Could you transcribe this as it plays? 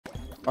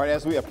All right,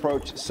 as we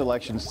approach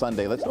Selection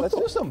Sunday, let's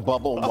do some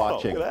bubble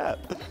watching. Look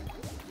at that.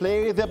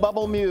 Play the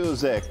bubble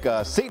music.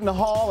 Seton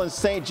Hall and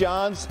St.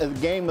 John's, a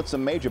game with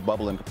some major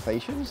bubble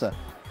implications.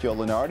 Joe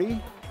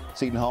Lunardi,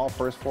 Seton Hall,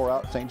 first 4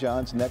 out. St.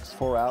 John's, next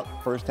 4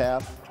 out, first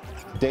half.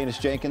 Danis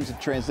Jenkins in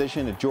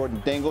transition to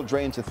Jordan Dingle,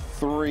 drains a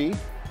 3.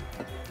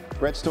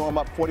 Red Storm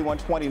up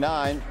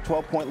 41-29,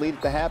 12-point lead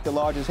at the half, the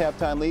largest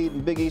halftime lead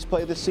in Big East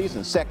play this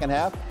season. Second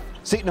half,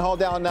 Seton Hall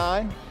down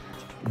 9.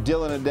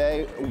 Dylan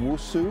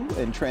Adewusu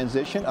in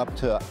transition up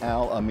to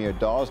Al Amir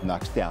Dawes,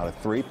 knocks down a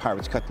 3.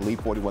 Pirates cut the lead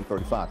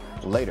 41-35.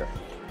 Later,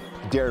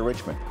 Derry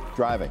Richmond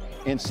driving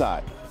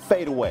inside,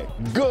 fade away,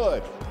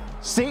 good.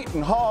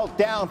 Seton Hall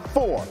down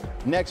 4.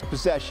 Next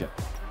possession,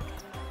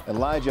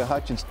 Elijah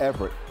Hutchins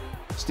Everett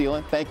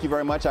stealing. Thank you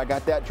very much. I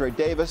got that. Dre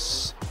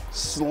Davis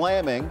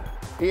slamming.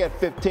 He had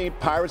 15.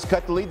 Pirates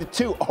cut the lead to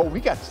 2. Oh,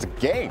 we got the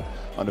game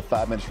under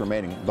 5 minutes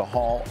remaining. The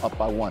Hall up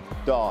by 1.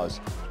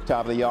 Dawes,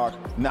 top of the arc,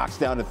 knocks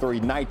down to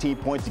 3. 19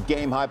 points to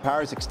game high.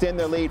 Pirates extend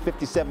their lead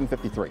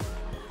 57-53.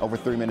 Over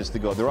 3 minutes to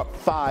go. They're up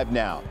 5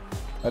 now.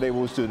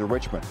 Adewusu to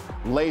Richmond.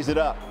 Lays it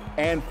up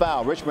and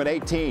foul. Richmond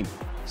 18.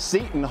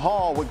 Seton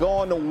Hall would go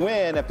on to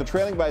win after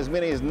trailing by as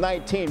many as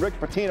 19. Rick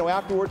Pitino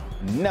afterward,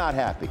 not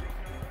happy.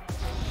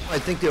 I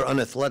think they're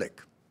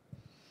unathletic.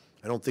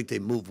 I don't think they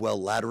move well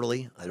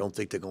laterally. I don't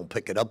think they're going to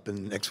pick it up in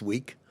the next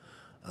week.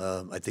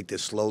 I think they're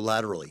slow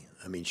laterally.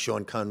 I mean,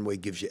 Sean Conway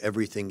gives you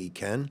everything he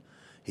can.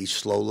 He's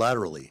slow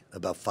laterally.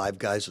 About 5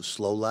 guys are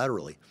slow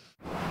laterally.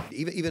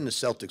 Even the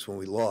Celtics, when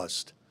we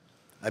lost,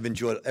 I've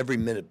enjoyed every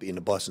minute being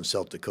a Boston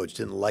Celtic coach.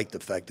 Didn't like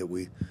the fact that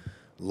we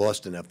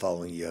lost in that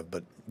following year,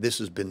 but this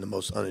has been the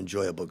most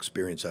unenjoyable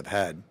experience I've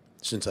had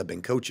since I've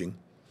been coaching.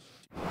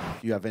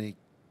 Do you have any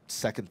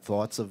second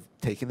thoughts of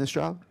taking this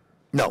job?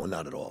 No,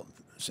 not at all.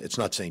 It's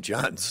not St.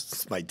 John's.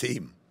 It's my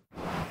team.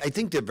 I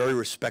think they're very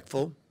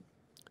respectful.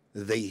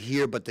 They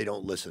hear, but they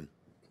don't listen.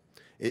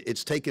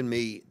 It's taken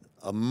me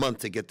a month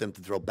to get them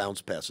to throw bounce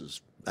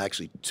passes.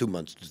 Actually, 2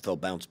 months to throw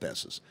bounce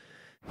passes.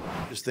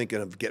 Just thinking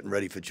of getting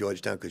ready for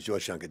Georgetown, because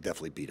Georgetown could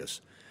definitely beat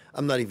us.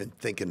 I'm not even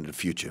thinking of the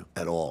future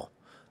at all.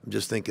 I'm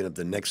just thinking of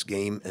the next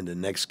game and the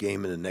next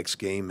game and the next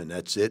game, and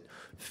that's it.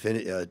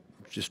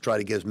 Just try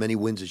to get as many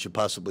wins as you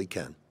possibly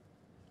can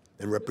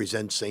and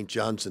represent St.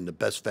 John's in the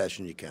best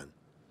fashion you can.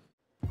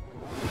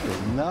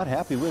 Not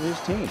happy with his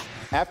team.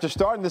 After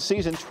starting the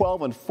season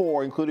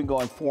 12-4, including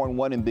going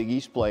 4-1 in Big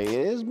East play,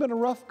 it has been a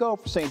rough go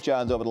for St.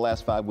 John's over the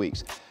last 5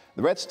 weeks.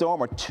 The Red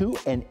Storm are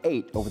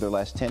 2-8 over their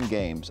last 10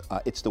 games.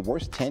 It's the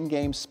worst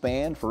 10-game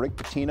span for Rick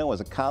Pitino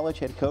as a college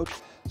head coach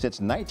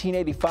since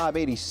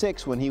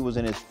 1985-86, when he was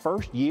in his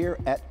first year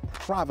at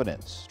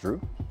Providence.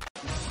 Drew?